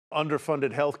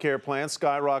Underfunded health care plans,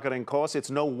 skyrocketing costs. It's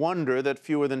no wonder that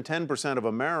fewer than 10% of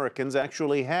Americans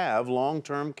actually have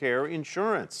long-term care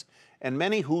insurance. And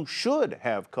many who should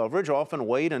have coverage often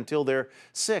wait until they're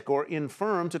sick or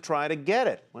infirm to try to get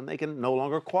it when they can no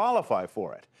longer qualify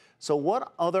for it. So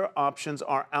what other options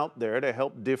are out there to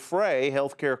help defray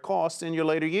health care costs in your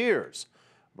later years?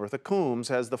 Bertha Coombs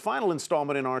has the final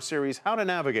installment in our series, How to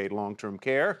Navigate Long-Term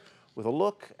Care, with a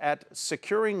look at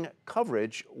securing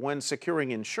coverage when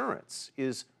securing insurance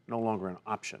is no longer an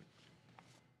option.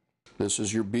 This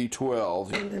is your B12,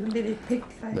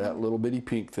 that little bitty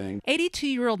pink thing.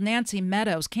 82-year-old Nancy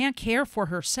Meadows can't care for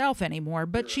herself anymore,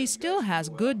 but she still has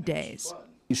good days.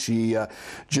 She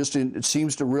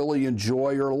seems to really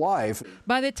enjoy her life.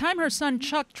 By the time her son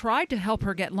Chuck tried to help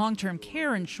her get long-term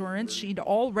care insurance, she'd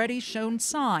already shown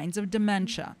signs of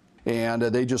dementia. And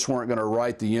they just weren't going to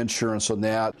write the insurance on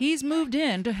that. He's moved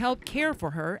in to help care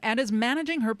for her and is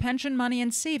managing her pension money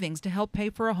and savings to help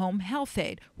pay for a home health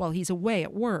aide while he's away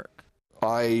at work.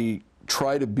 I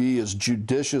try to be as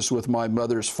judicious with my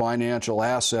mother's financial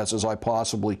assets as I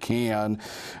possibly can.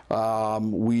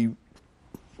 We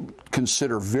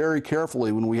consider very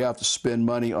carefully when we have to spend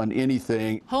money on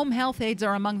anything. Home health aides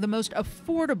are among the most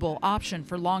affordable option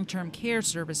for long-term care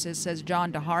services, says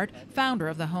John DeHart, founder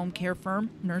of the home care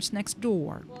firm Nurse Next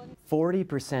Door.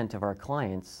 40% of our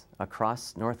clients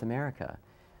across North America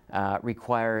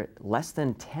require less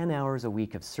than 10 hours a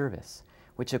week of service,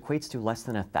 which equates to less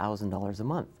than $1,000 a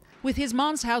month. With his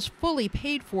mom's house fully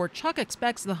paid for, Chuck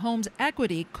expects the home's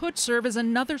equity could serve as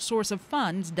another source of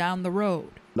funds down the road.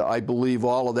 I believe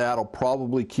all of that will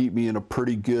probably keep me in a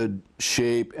pretty good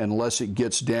shape unless it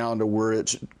gets down to where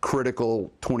it's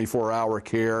critical 24-hour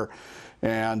care.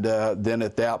 And then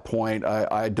at that point,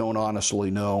 I don't honestly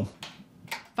know.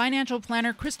 Financial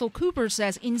planner Crystal Cooper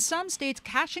says in some states,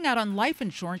 cashing out on life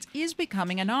insurance is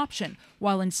becoming an option,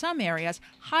 while in some areas,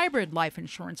 hybrid life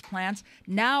insurance plans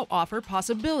now offer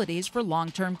possibilities for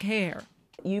long-term care.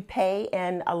 You pay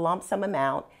in a lump sum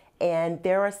amount, and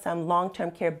there are some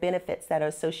long-term care benefits that are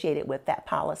associated with that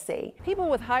policy. People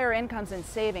with higher incomes and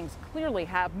savings clearly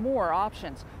have more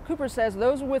options. Cooper says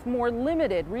those with more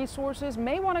limited resources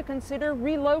may want to consider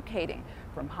relocating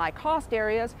from high-cost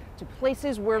areas to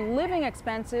places where living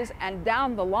expenses and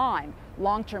down the line,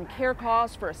 long-term care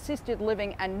costs for assisted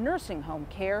living and nursing home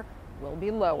care will be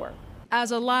lower.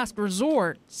 As a last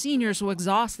resort, seniors who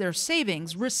exhaust their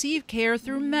savings receive care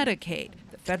through Medicaid,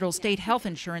 the federal state health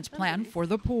insurance plan for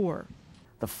the poor.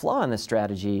 The flaw in this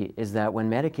strategy is that when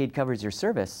Medicaid covers your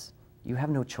service, you have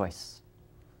no choice.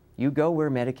 You go where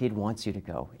Medicaid wants you to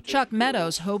go. Chuck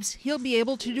Meadows hopes he'll be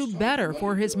able to do better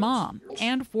for his mom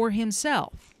and for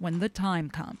himself when the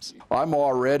time comes. I'm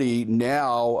already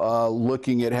now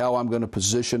looking at how I'm going to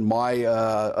position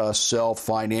myself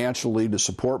financially to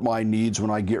support my needs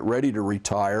when I get ready to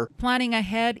retire. Planning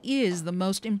ahead is the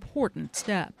most important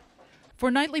step. For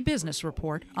Nightly Business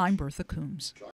Report, I'm Bertha Coombs.